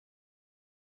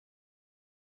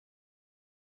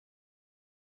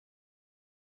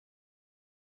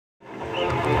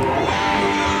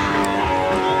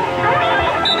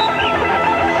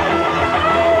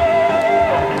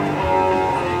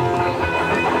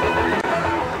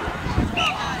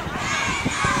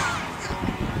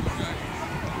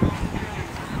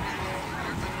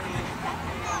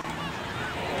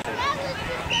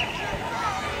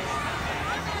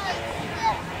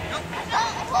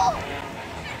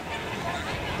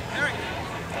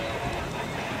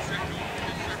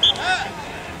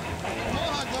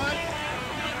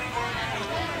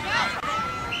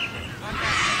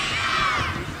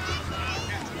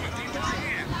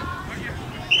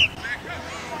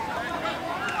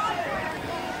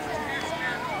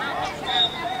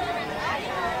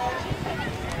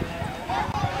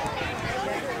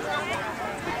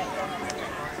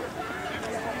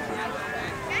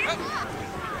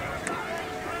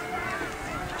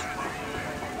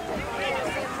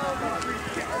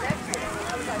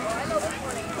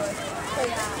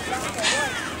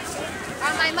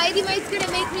my Mighty Mite's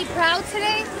gonna make me proud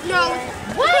today? No.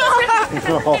 What?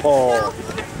 No.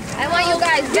 I want you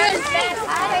guys just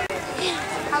hi.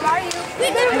 How are you?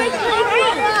 We're gonna make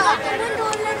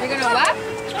You're gonna what?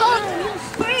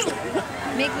 scream.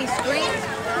 Make me scream?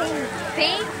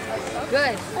 Faint?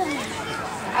 Good.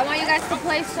 I want you guys to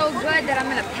play so good that I'm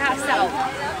gonna pass out.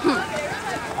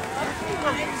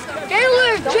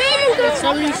 Taylor, Jaden,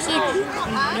 76.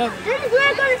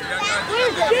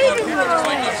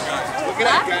 Look at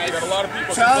that, guys. Got a lot of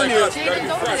people telling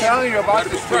you about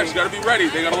this fresh. You gotta be ready.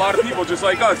 They got a lot of people just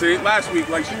like us. They ain't last week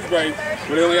like Shrewsbury,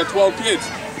 where they only had 12 kids.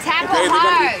 Tackle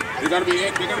hard. They're gonna be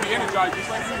energized just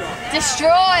like you guys.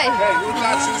 Destroy. Hey, who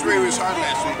thought Shrewsbury was hot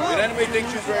last week? Did anybody think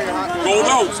Shrewsbury was hot?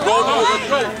 Gold Oats, let's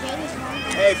go.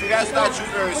 Hey, if you guys thought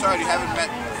Shrewsbury was hot, you haven't met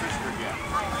Fitchburg yet.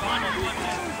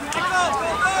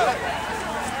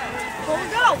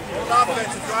 Gold Oats. Gold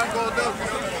offense, it's on Gold Oats.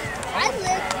 I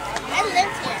live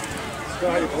here.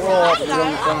 Guy, blow up is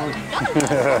on the phone.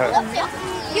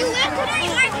 You live today?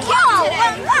 I killed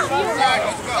today.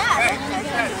 Let's go. Hey,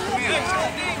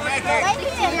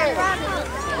 come here.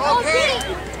 Okay.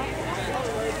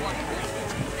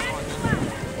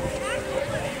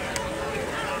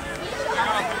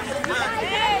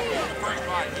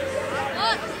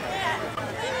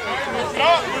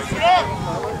 Listen up.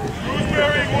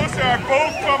 Shrewsbury and Worcester are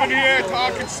both coming here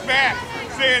talking smack,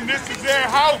 saying this is their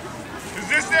house. Is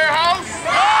this their house?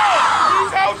 No!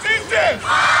 Whose house is this?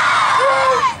 Who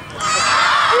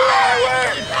are we?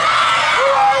 Who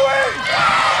are we?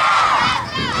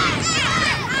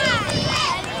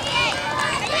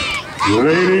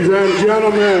 Ladies and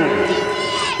gentlemen,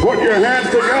 put your hands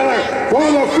together for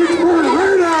the Fitchburg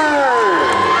Raiders!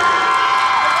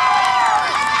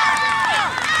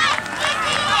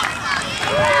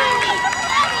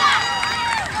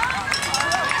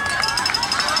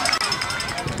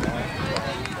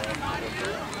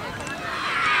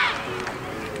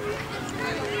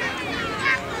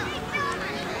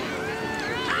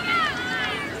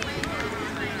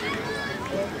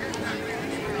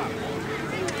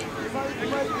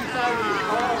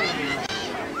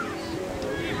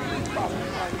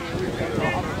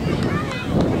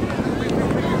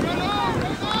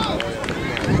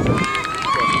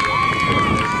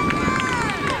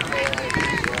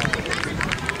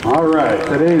 All right,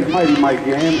 today's Mighty Mite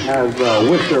game has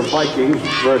Worcester Vikings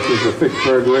versus the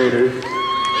Fitchburg Raiders.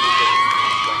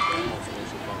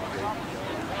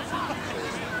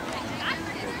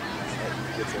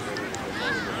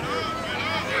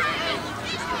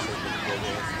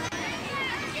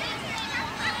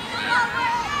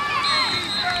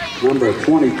 Number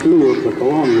 22 of the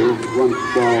Colonials runs the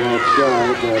ball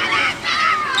outside, but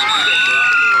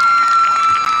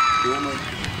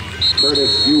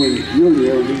Curtis Ewing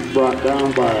Jr., and he's brought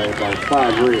down by about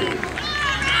 5 Raiders.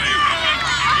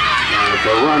 And it's a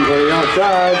run for the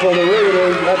outside for the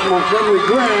Raiders. That's Montgomery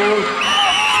Graham.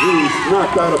 He's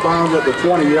knocked out of bounds at the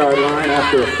 20-yard line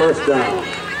after a first down.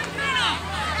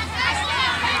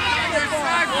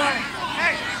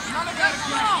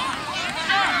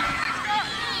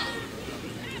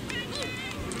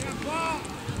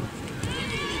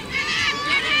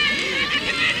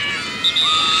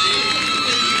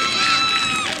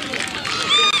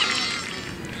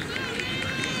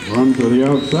 Run to the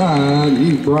outside,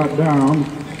 he's brought down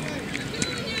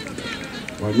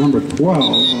by number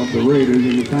 12 of the Raiders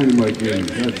in the Tiny Mite game.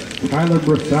 That's Tyler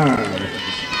Broussard.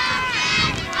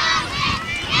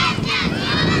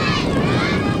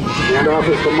 Handoff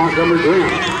is to Montgomery Graham.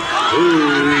 He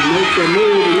makes a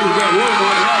move, he's got room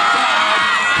on the outside.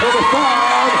 For the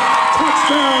 5,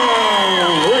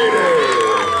 touchdown, Raiders!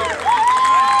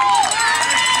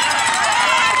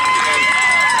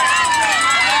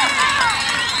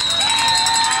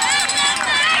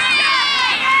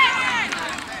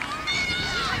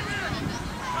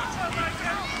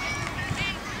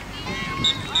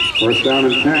 First down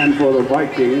and 10 for the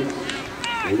Vikings.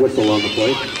 A whistle on the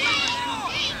play.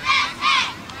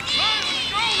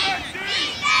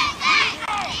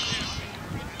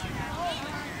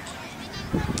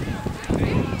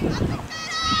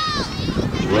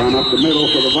 Run up the middle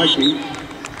for the Vikings.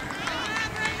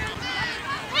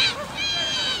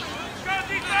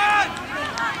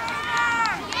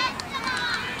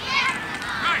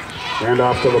 Hand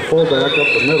off to the fullback up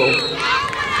the middle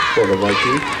for the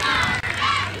Vikings.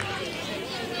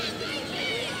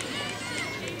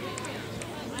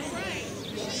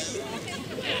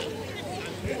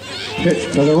 Pitch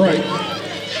to the right.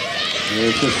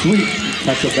 It's a sweep.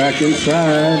 Tuck it back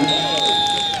inside.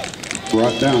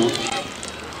 Brought down.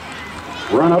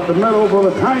 Run up the middle for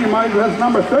the Tiny Mite. That's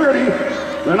number 30.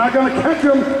 They're not going to catch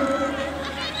him.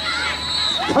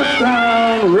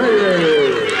 Touchdown,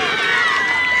 Raiders.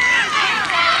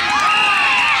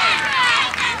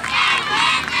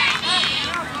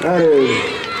 That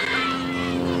is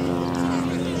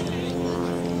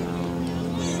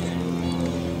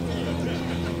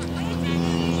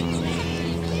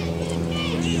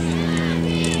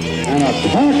and a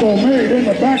tackle made in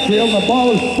the backfield. The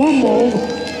ball is fumbled.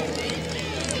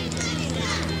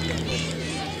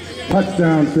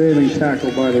 Touchdown saving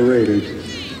tackle by the Raiders.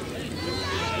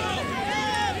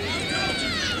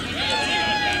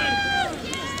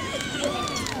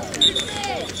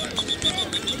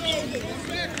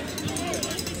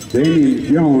 Damian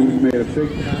Jones made a big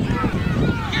tackle.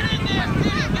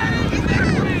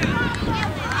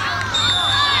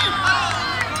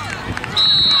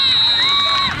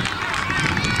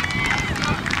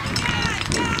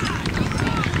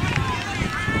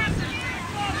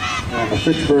 The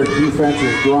Fitchburg defense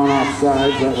is drawn off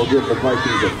sides. That will give the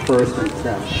Vikings a 1st and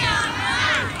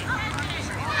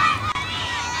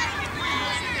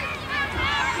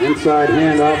 10. Inside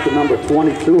handoff to number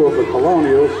 22 of the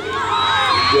Colonials.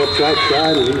 He gets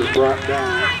outside and he's brought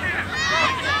down.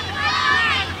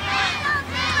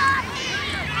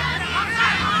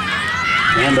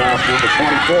 Handoff number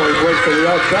 24. He breaks to the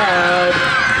outside.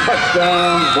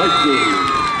 Touchdown, Vikings.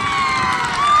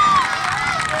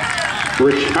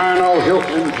 Richano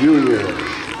Hilton Jr.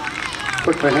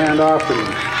 took the handoff and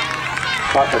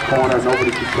caught the corner. Nobody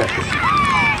could catch it.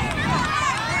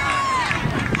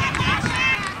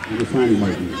 You find him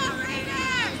right here.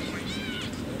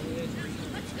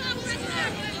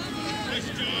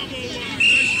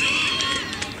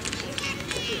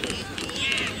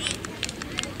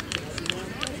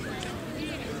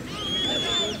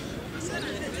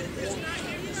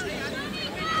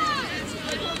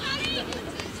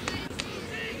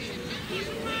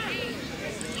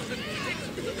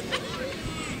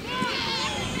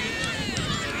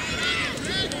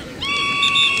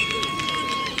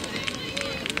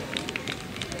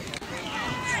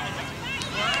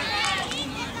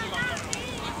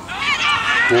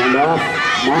 And off,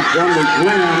 Montgomery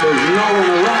Graham is rolling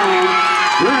around.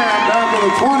 Graham down to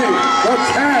the 20, the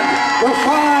 10, the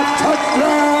 5,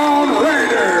 touchdown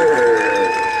Raiders!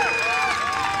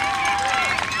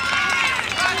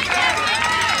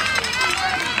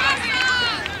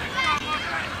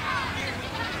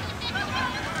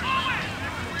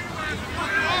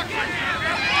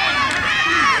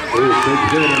 There's a big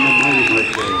hit on the money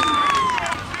right there.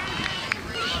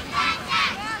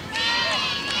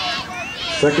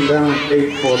 Second down and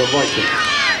 8 for the Vikings.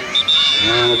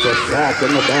 And it's a sack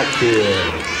in the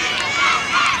backfield.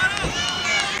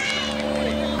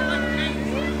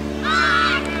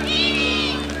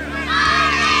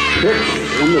 Pitch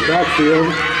in the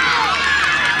backfield.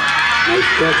 Nice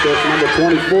catch, that's number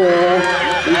 24.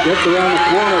 He gets around the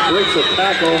corner, breaks a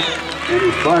tackle, and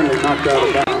he's finally knocked out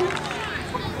of bounds.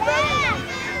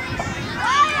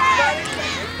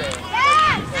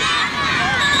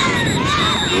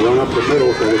 Run up the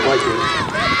middle for the Vikings.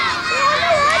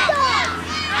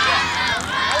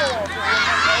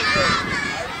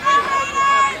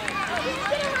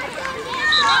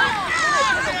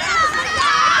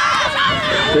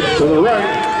 Pitch to the right.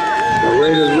 The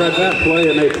Raiders read that play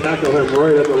and they tackle him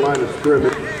right at the line of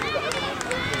scrimmage.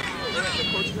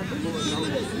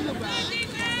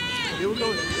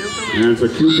 And it's a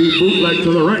QB bootleg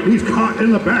to the right. He's caught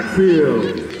in the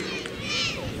backfield.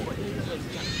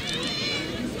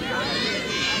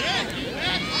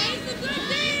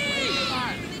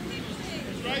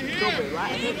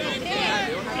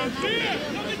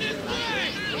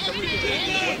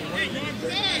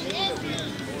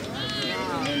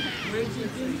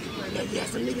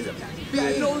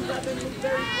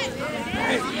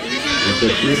 It's a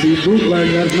QB bootleg,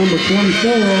 that's number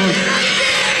 24.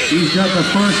 He's got the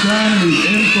first down and he's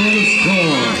in for the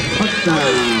score.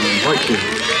 Touchdown, Vikings.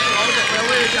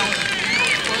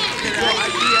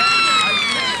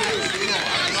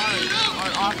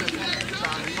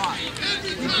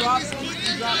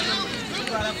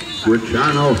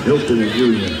 Richano Hilton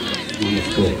Jr. on the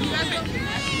score.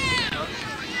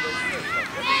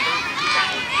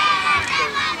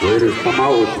 Raiders come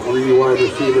out with 3 wide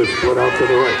receivers split out to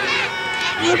the right.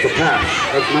 And that's a pass.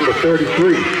 That's number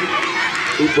 33.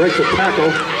 He breaks a tackle,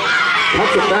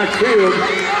 cuts it backfield.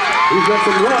 He's got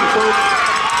some run, folks.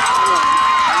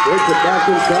 Breaks it back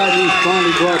inside. He's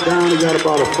finally brought down. He got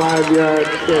about a 5-yard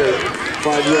carry,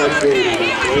 5-yard gain on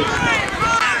that play.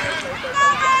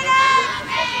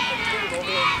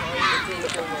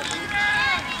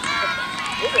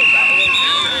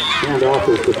 Hand off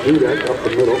is to Dudek up the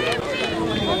middle.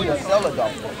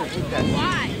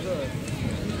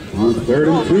 On 3rd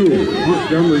and 2,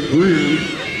 Montgomery Green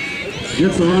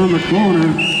gets around the corner,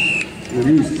 and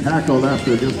he's tackled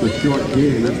after just a short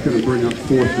gain. That's going to bring up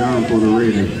 4th down for the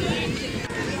Raiders.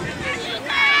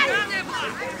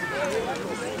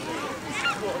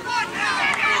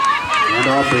 And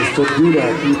off is to do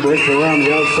that. He breaks around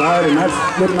the outside, and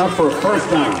that's good enough for a 1st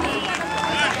down.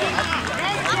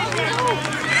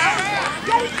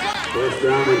 1st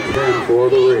down and 10 for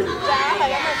the Raiders.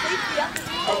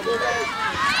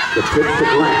 The pitch to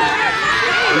Grant.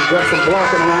 He's got some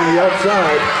blocking around the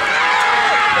outside.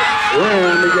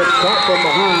 Graham, he gets caught from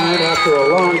behind after a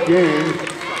long game.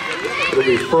 It'll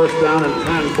be 1st down and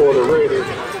 10 for the Raiders.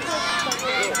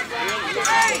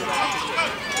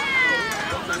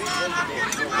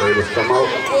 Raiders come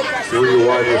out. 3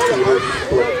 wide receivers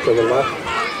split to the left.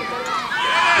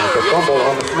 That's a fumble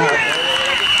on the snap.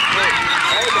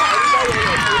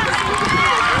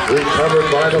 Recovered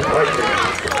by the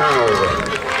Vikings.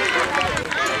 Turnover.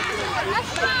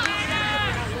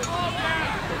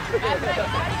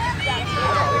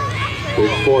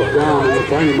 Big 4th down in the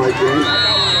Dynamite game.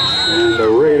 And the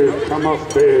Raiders come up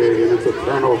big, and it's a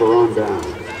turnover on down.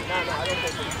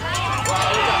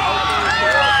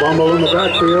 Fumble in the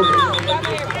backfield.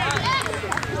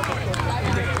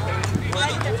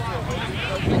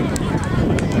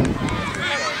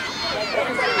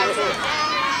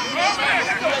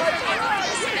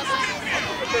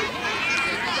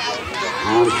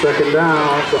 On 2nd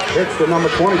down, the pitch to number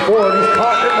 24, and he's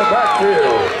caught in the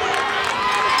backfield.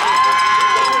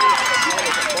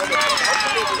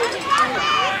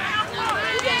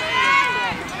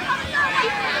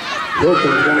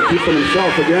 Wilson's going to keep it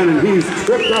himself again, and he's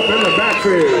tripped up in the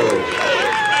backfield.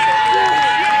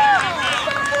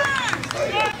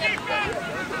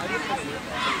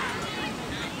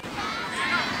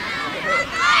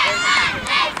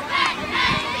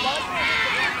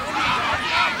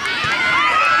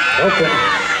 Wilson,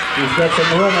 he's got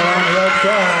some room around the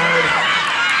outside.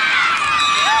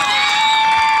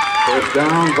 1st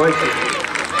down, Vikings.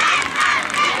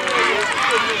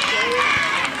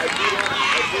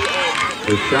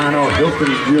 Luciano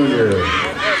Hilton Jr.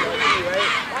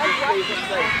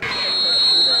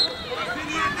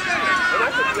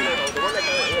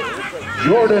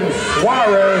 Jordan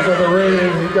Suarez of the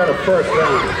Raiders, he got a 1st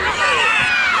down.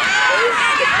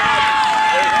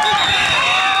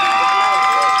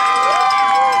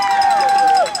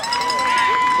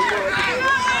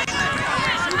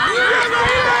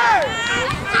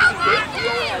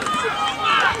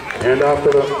 And off to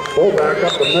the fullback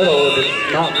up the middle,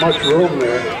 there's not much room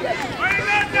there.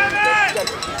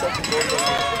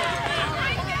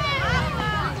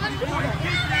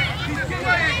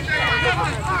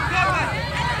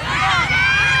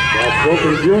 That's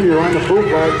Wilson Jr. on the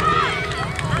bootleg.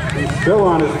 He's still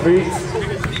on his feet.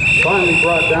 Finally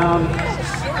brought down,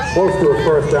 close to a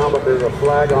 1st down, but there's a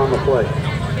flag on the play.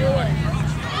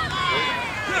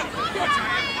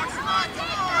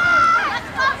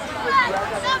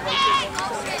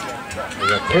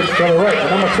 There's a pitch to the right,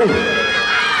 number 2.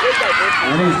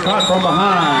 And he's caught from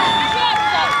behind.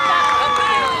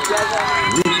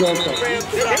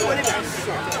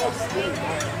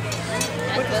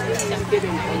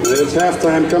 It's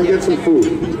halftime. Come get some food.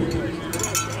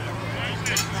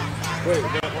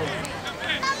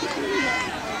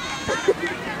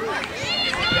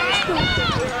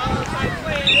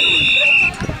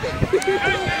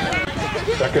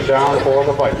 Second down for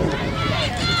the Vikings.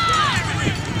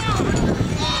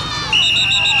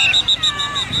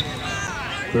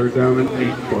 Third down and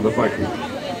 8 for the Vikings.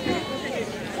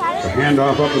 The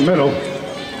handoff up the middle.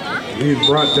 He's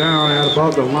brought down at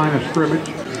about the line of scrimmage.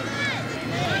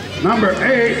 Number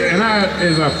 8, and that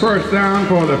is a 1st down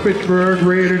for the Fitchburg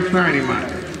Raiders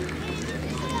Dynamite.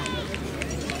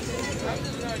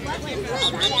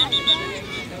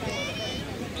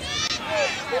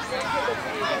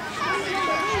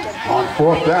 On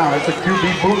 4th down, it's a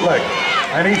QB bootleg,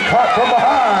 and he's caught from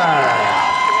behind.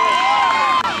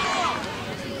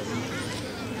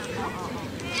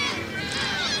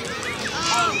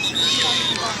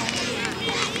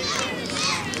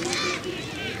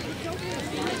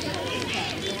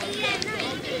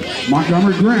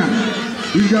 Montgomery Grant,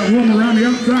 he's got room around the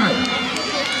outside.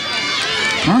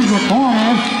 Turns the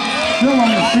corner, still on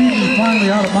the feet and finally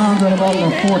out of bounds at about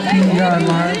the 14-yard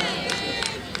line.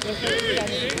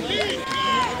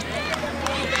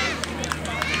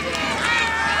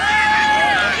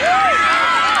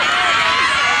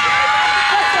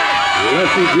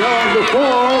 Leslie Jones the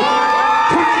ball,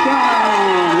 touchdown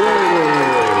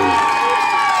Raiders.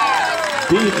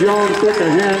 D. Jones took a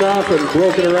handoff and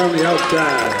broke it around the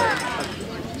outside.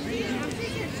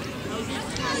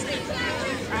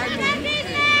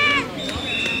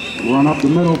 Run up the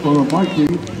middle for the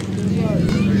Vikings.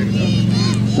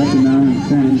 Second down and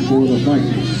 10 for the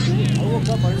Vikings.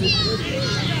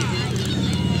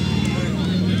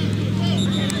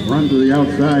 Run to the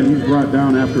outside. He's brought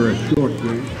down after a short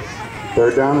game.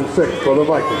 Third down and 6 for the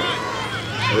Vikings.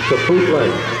 It's a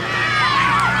bootleg.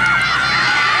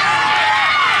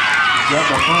 Got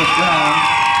the first down.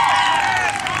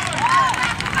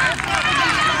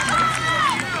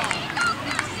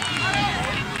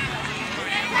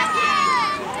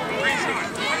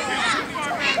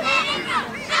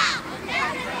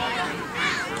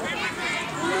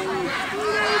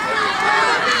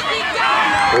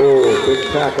 Oh, big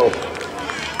tackle.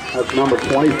 That's number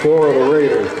 24 of the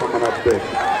Raiders coming up big.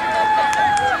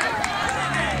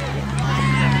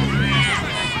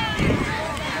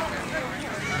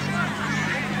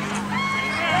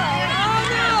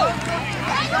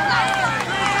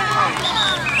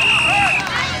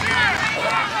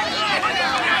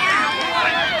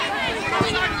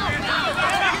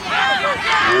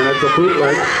 And it's a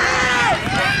bootleg.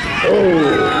 Oh,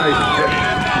 nice hit.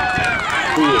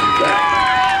 Who is that?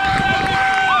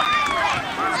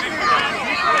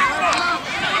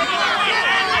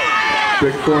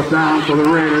 Big fourth down for the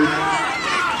Raiders.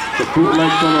 The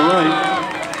bootleg to the right.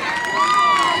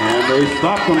 And they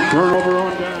stop them. Turnover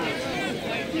on down.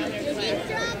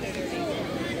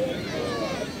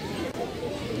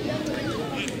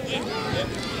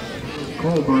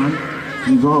 Colburn.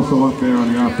 He's also up there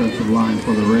on the offensive line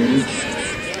for the Raiders.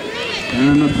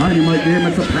 And the Dynamite game,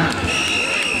 it's a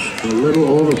pass. A little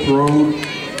overthrown.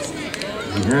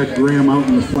 He had Graham out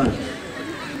in the flat.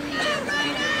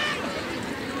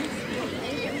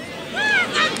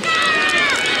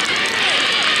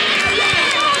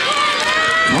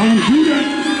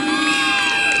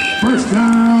 First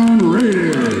down,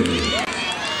 Raiders.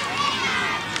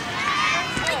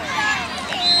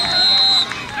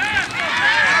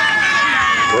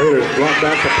 Raiders brought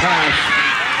back the pass.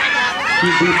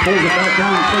 QB pulls it back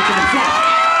down, takes it himself.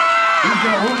 He's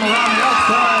got room around the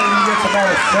outside and he gets about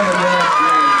a 7-yard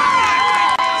gain.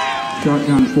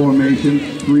 Shotgun formation,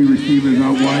 3 receivers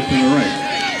out wide to the right.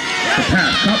 The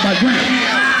pass caught by Graham.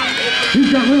 He's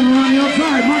got room around the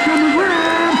outside. Montgomery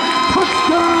Graham,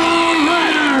 touchdown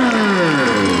Raiders!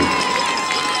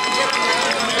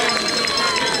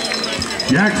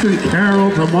 Jackson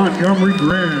Carroll to Montgomery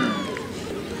Graham.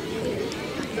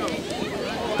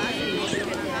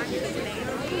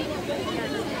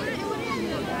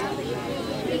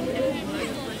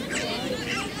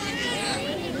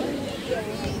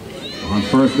 On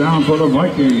first down for the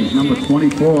Vikings, number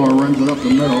 24 runs it up the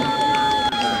middle.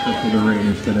 For the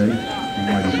Raiders today.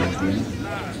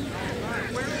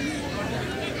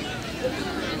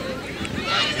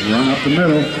 Run up the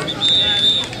middle.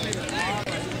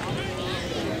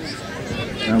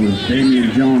 That was Damian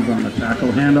Jones on the tackle.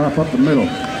 Handoff up the middle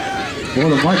for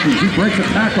the Vikings. He breaks a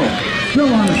tackle.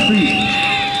 Still on his feet.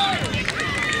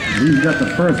 He's got the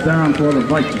first down for the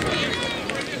Vikings.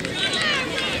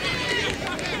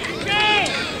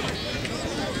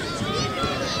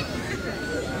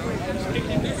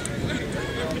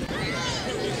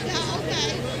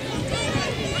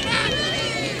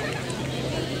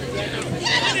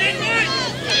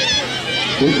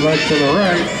 Bootleg to the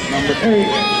right, number 8.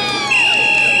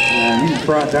 And he's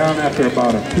brought down after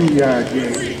about a 2-yard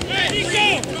gain.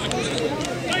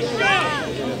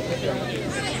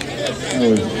 That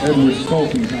was Edward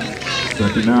Skolky.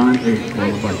 Second down and 8 for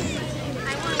the Vikings.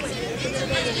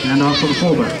 Hand off for the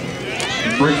fullback. He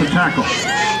breaks a tackle.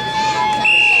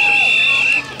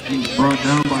 He's brought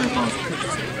down by about 6.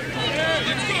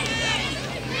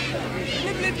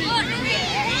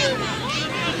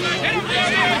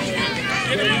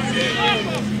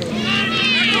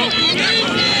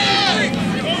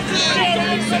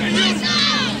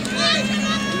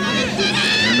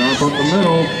 And off up the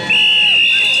middle.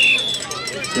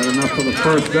 Got enough for the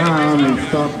first down and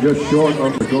stopped just short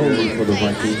of the goal for the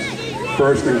Vikings.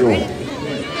 First and goal.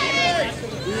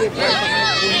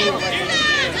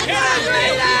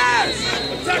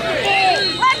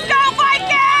 Let's go,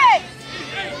 Vikings!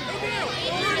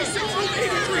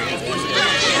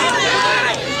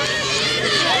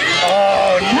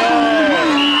 Oh, no!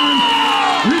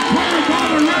 Recovered by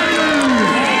the Raiders!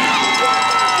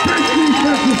 Big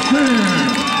defensive stand.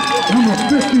 Number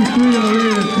 53 of the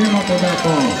Raiders came up with that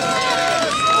ball.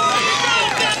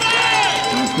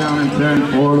 Touchdown and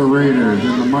 10 for the Raiders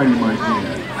in the Mighty Mike game.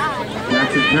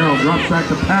 Jackson Carroll drops back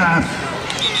to pass,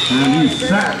 and he's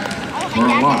sacked for a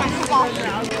loss.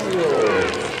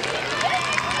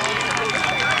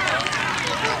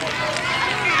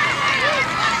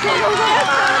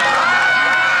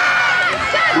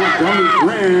 Montgomery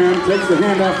Graham takes the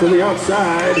handoff to the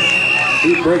outside.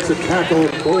 He breaks a tackle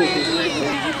at goal.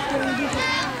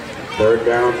 Third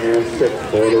down and 6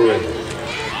 for the Raiders.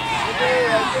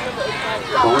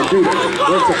 Bonduda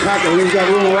breaks a tackle. He's got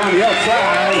room around the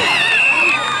outside.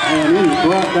 And he's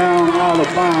brought down out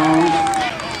of bounds.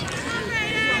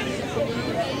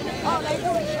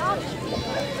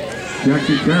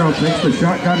 Jackie Carroll takes the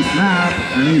shotgun snap,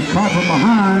 and he's caught from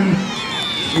behind.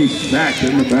 He's sacked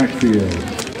in the backfield.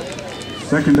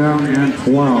 Second down and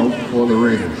 12 for the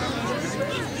Raiders.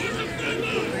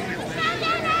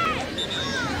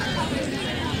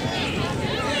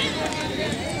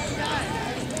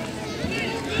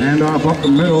 Handoff up the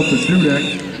middle to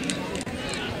Dudek.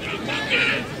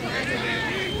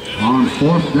 On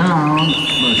fourth down,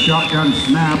 the shotgun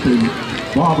snap is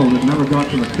bobbled. It never got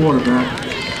to the quarterback.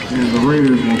 And the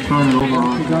Raiders will turn it over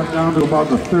on. He got down to about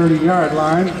the 30-yard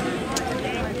line.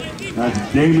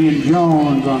 That's Damian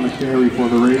Jones on the carry for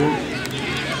the Raiders.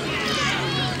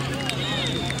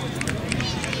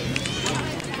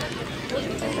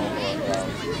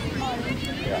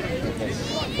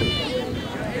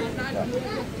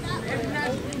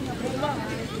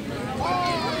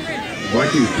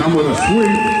 Vikings come with a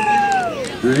sweep,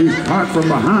 and he's caught from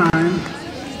behind.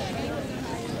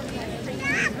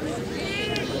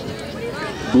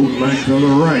 Bootleg to the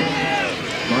right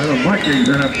by the Vikings,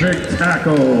 and a big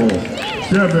tackle.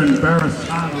 Devin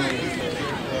Barasano.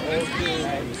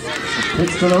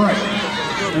 Pitch to the right,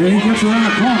 and he gets around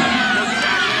the corner.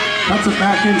 Cuts it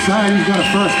back inside, he's got a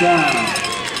first down.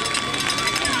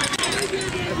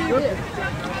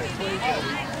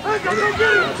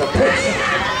 That's a pitch.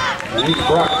 And he's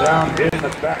brought down in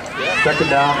the back. Second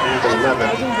down and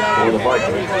 11 for the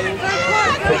Vikings.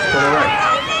 Pitch to the right.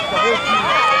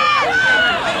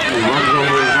 He runs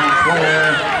over his own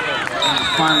player and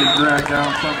finally dragged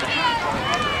down something.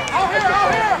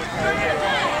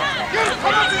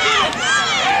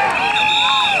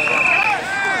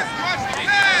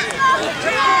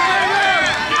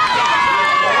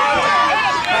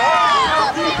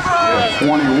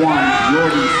 21,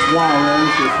 Jordan Suarez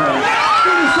has had an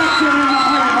interception in the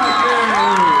Vikings.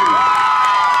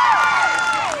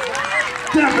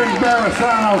 Devin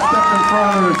Barasano stepped in front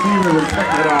of the receiver and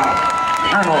picked it off.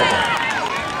 Turnover.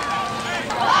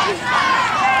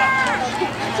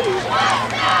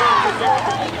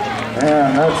 And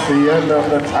that's the end of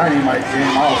the Tiny Mike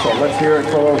game also. Let's hear it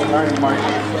for those Tiny Mike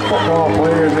football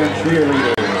players and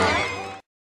cheerleaders.